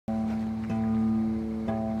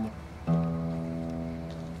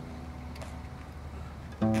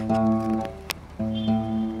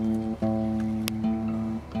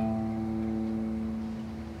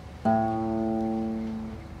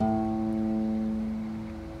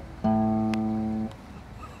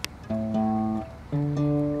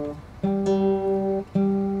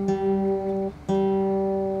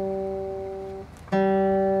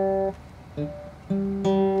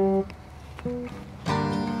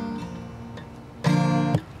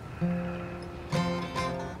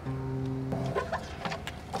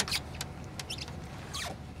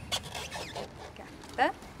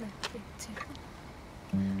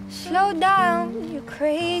you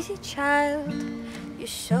crazy child. You're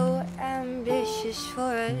so ambitious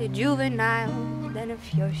for a juvenile. Then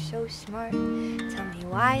if you're so smart, tell me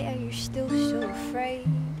why are you still so afraid?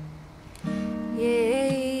 Yeah,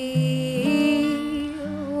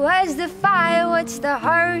 where's the fire? What's the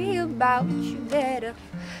hurry about? You better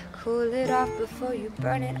cool it off before you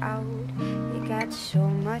burn it out. You got so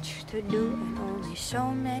much to do and only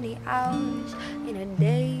so many hours in a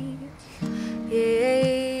day. Yeah,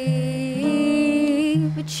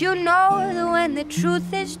 but you know that when the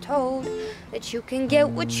truth is told, that you can get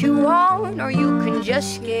what you want or you can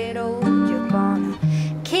just get old. You're gonna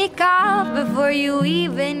kick off before you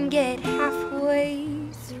even get halfway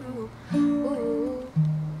through. Ooh,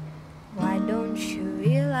 why don't you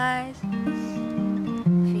realize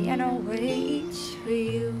Vienna waits for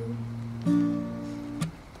you?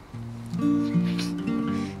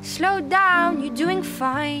 Slow down, you're doing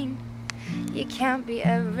fine. You can't be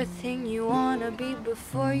everything you wanna be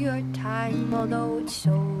before your time. Although it's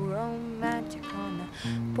so romantic on the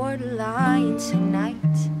borderline tonight.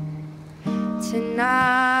 Tonight,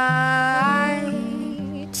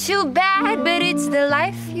 too bad, but it's the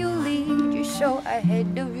life you lead. You're so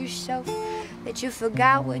ahead of yourself that you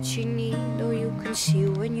forgot what you need. Though you can see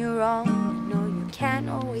when you're wrong, you know you can't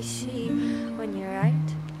always see when you're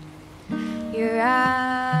right. You're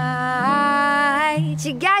right.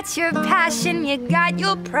 You got your passion, you got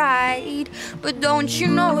your pride, but don't you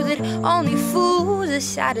know that only fools are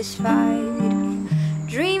satisfied?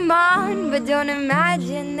 Dream on, but don't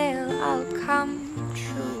imagine they'll all come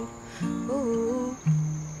true. Ooh,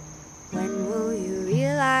 when will you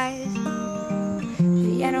realize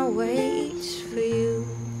Vienna waits for you?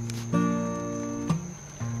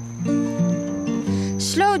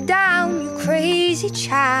 Slow down, you crazy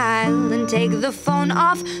child, and take the phone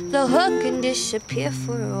off the hook and disappear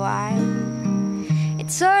for a while.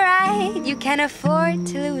 It's alright, you can afford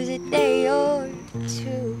to lose a day or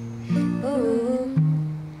two. Ooh,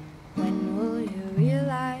 when will you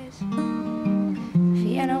realize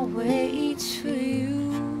Vienna waits for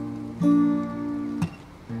you?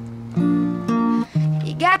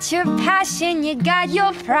 You got your passion, you got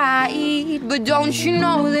your pride, but don't you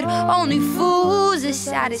know that only fools are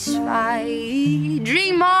satisfied?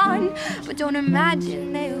 Dream on, but don't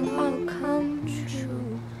imagine they'll all come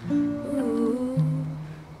true. Ooh,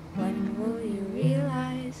 when will you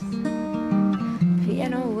realize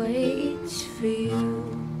Vienna waits for you?